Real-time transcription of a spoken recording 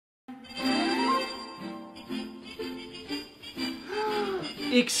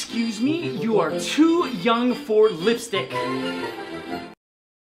Excuse me, you are too young for lipstick.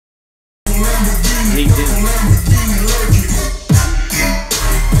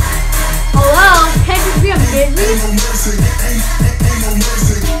 Hello? Can't you see I'm busy?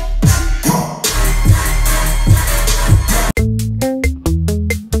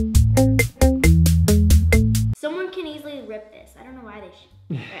 Someone can easily rip this. I don't know why they should.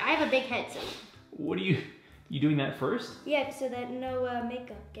 I have a big head, so. What are you doing that first? Yeah, so that no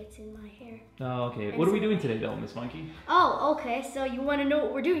makeup gets in my hair. Oh, okay. What are we doing today, though, Miss Monkey? Oh, okay. So you want to know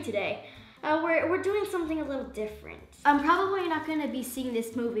what we're doing today? We're doing something a little different. I'm probably not going to be seeing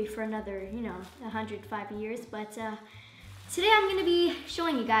this movie for another, 105 years, but today I'm going to be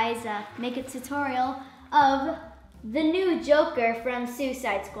showing you guys make a tutorial of the new Joker from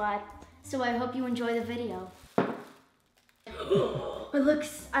Suicide Squad. So I hope you enjoy the video.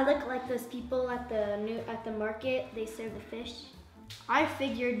 I look like those people at the market. They serve the fish. I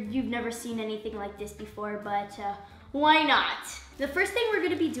figured you've never seen anything like this before, but why not? The first thing we're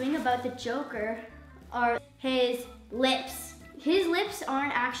gonna be doing about the Joker are his lips. His lips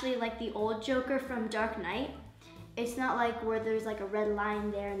aren't actually like the old Joker from Dark Knight. It's not like where there's like a red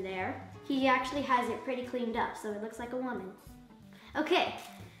line there and there. He actually has it pretty cleaned up, so it looks like a woman. Okay.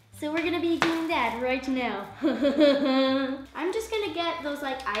 So we're gonna be doing that right now. I'm just gonna get those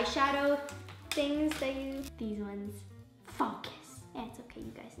like eyeshadow things that these ones. Focus. Yeah, it's okay,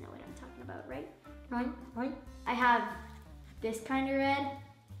 you guys know what I'm talking about, right? Right? I have this kind of red.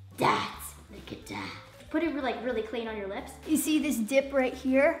 Look at that. Put it like really clean on your lips. You see this dip right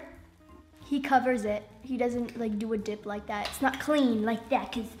here? He covers it. He doesn't like do a dip like that. It's not clean like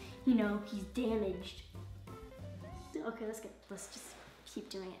that because, he's damaged. Okay, let's just keep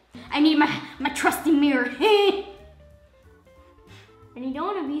doing it. I need my trusty mirror. And you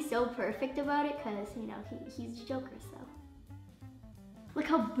don't want to be so perfect about it because, he's Joker, so. Look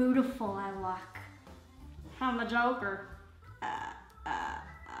how beautiful I look. I'm the Joker.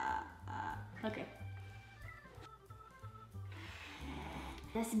 Okay.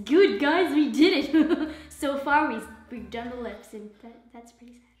 That's good, guys. We did it. So far, we've done the lips, and that's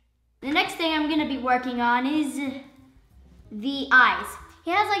pretty sad. The next thing I'm going to be working on is the eyes. He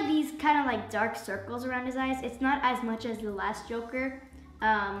has like these kind of like dark circles around his eyes. It's not as much as the last Joker,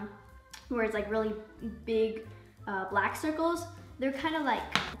 where it's like really big black circles. They're kind of like,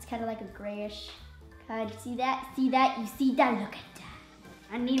 it's kind of like a grayish kind. See that? See that? You see that? Look at that.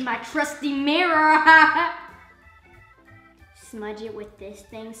 I need my trusty mirror. Smudge it with this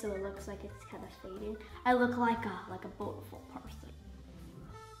thing so it looks like it's kind of fading. I look like a beautiful person.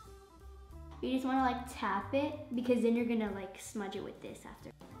 You just want to like tap it because then you're gonna like smudge it with this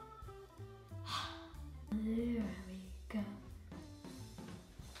after. There we go.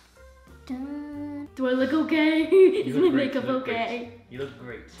 Done. Do I look okay? Is my makeup okay? You look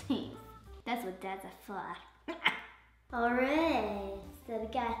great. That's what dads are for. Alright, so we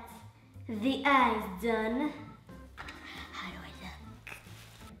got the eyes done. How do I look?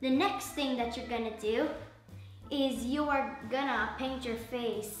 The next thing that you're gonna do is you are gonna paint your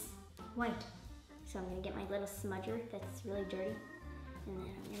face white. So I'm gonna get my little smudger that's really dirty. And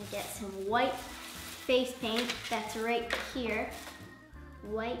then I'm gonna get some white face paint that's right here.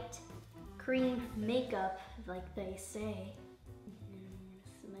 White cream makeup, like they say. And then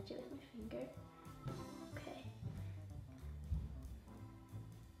I'm gonna smudge it with my finger. Okay.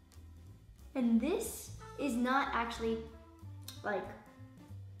 And this is not actually like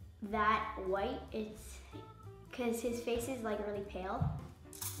that white. It's because his face is like really pale.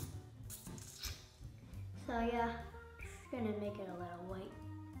 So yeah, just gonna make it a little white.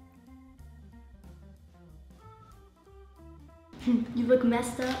 You look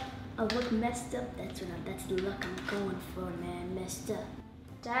messed up. I look messed up. That's the look I'm going for, man. Messed up.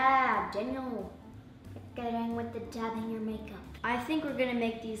 Dab, Daniel. Get in with the dabbing your makeup. I think we're gonna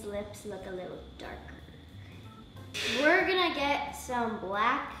make these lips look a little darker. We're gonna get some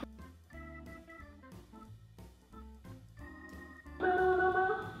black.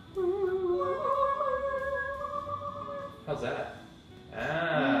 How's that?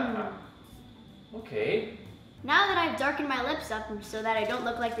 Okay. Now that I've darkened my lips up so that I don't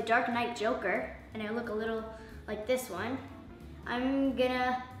look like the Dark Knight Joker, and I look a little like this one, I'm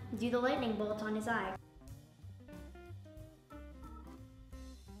gonna do the lightning bolt on his eye.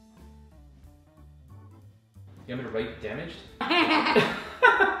 You want me to write damaged?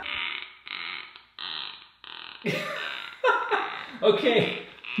 Okay.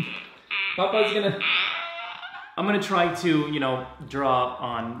 I'm gonna try to, draw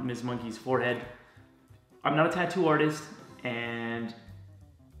on Ms. Monkey's forehead. I'm not a tattoo artist, and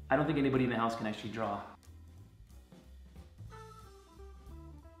I don't think anybody in the house can actually draw.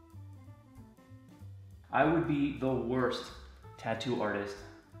 I would be the worst tattoo artist.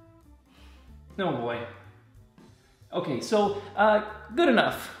 No boy. Okay, so, good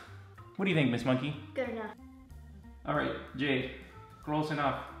enough. What do you think, Miss Monkey? Good enough. All right, Jade, close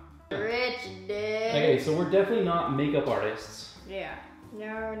enough. Rich dick. Okay, so we're definitely not makeup artists. Yeah.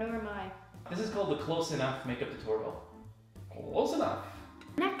 No, nor am I. This is called the Close Enough makeup tutorial. Close enough.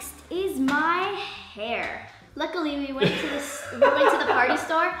 Next is my hair. Luckily, we went to the party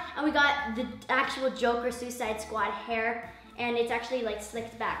store and we got the actual Joker Suicide Squad hair, and it's actually like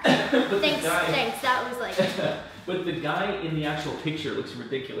slicked back. So thanks. That was like. But the guy in the actual picture looks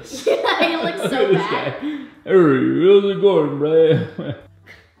ridiculous. Yeah, he looks so bad. Hey, how's it going, bro?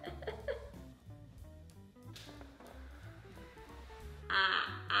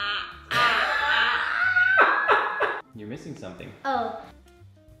 You're missing something. Oh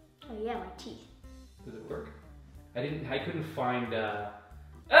yeah, my teeth. Does it work? I couldn't find,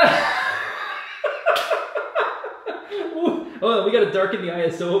 Oh, we gotta darken the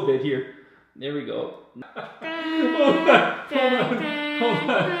ISO a bit here. There we go. Hold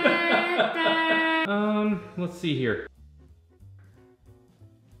on. Let's see here.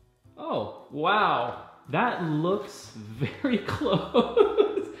 Oh, wow. That looks very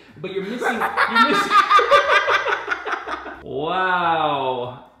close. But you're missing.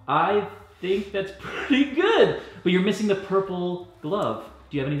 Wow. I think that's pretty good. But you're missing the purple glove.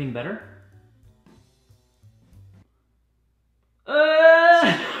 Do you have anything better?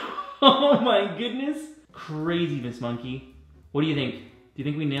 Oh my goodness. Crazy, Miss Monkey. What do you think? Do you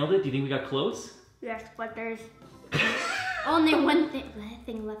think we nailed it? Do you think we got close? Yes, but there's only one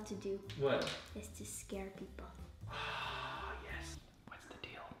thing left to do. What? Is to scare people. Oh, yes. What's the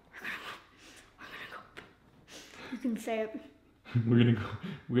deal? You can say it. We're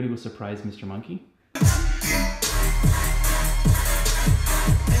gonna go surprise Mr. Monkey.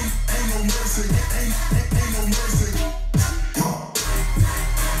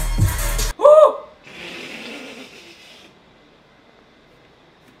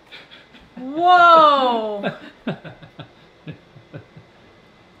 Whoa!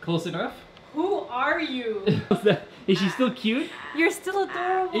 Close enough? Who are you? Is she still cute? You're still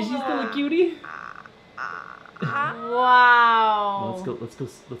adorable. Is she still a cutie? Wow. Well, let's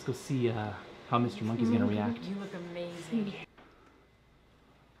go see how Mr. Monkey's gonna react. You look amazing.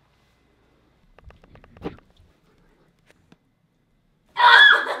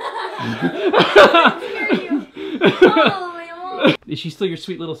 Is she still your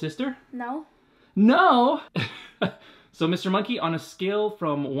sweet little sister? No. No. So, Mr. Monkey, on a scale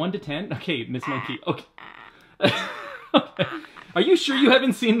from 1 to 10, okay, Miss Monkey, okay. Okay. Are you sure you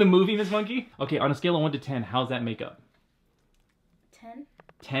haven't seen the movie, Miss Monkey? Okay, on a scale of 1 to 10, how's that makeup? 10.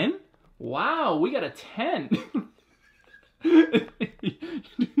 10? Wow, we got a 10. You're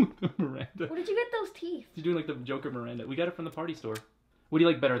doing like the Miranda. Where did you get those teeth? You're doing like the Joker Miranda. We got it from the party store. What do you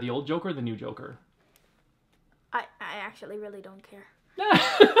like better, the old Joker or the new Joker? I actually really don't care.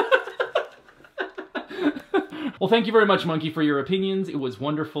 Well, thank you very much, Monkey, for your opinions. It was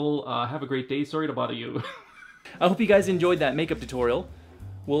wonderful. Have a great day. Sorry to bother you. I hope you guys enjoyed that makeup tutorial.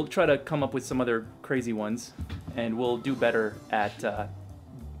 We'll try to come up with some other crazy ones, and we'll do better at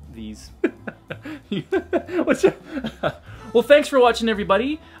these. What's your... Well, thanks for watching,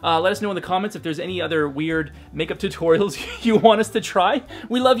 everybody. Let us know in the comments if there's any other weird makeup tutorials you want us to try.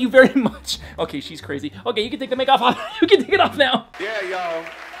 We love you very much. Okay, she's crazy. Okay, you can take the makeup off. You can take it off now. Yeah, y'all.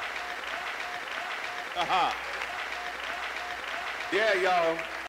 Yeah, y'all.